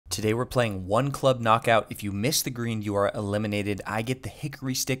Today we're playing one club knockout. If you miss the green, you are eliminated. I get the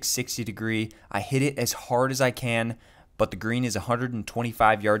hickory stick 60 degree. I hit it as hard as I can, but the green is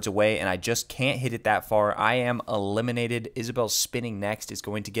 125 yards away, and I just can't hit it that far. I am eliminated. Isabel spinning next is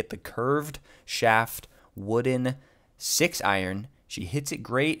going to get the curved shaft wooden 6-iron. She hits it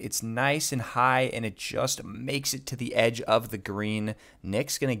great. It's nice and high, and it just makes it to the edge of the green.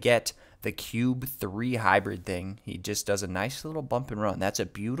 Nick's going to get the cube 3 hybrid thing. He just does a nice little bump and run. That's a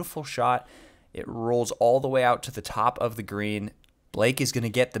beautiful shot. It rolls all the way out to the top of the green. Blake is going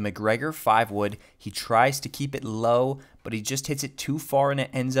to get the McGregor 5 wood. He tries to keep it low, but he just hits it too far, and it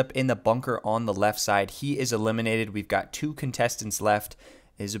ends up in the bunker on the left side. He is eliminated. We've got 2 contestants left.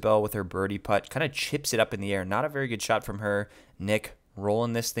 Isabel with her birdie putt kind of chips it up in the air. Not a very good shot from her. Nick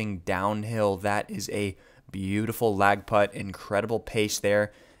rolling this thing downhill. That is a beautiful lag putt. Incredible pace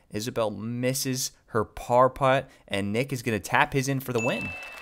there. Isabel misses her par putt, and Nick is going to tap his in for the win.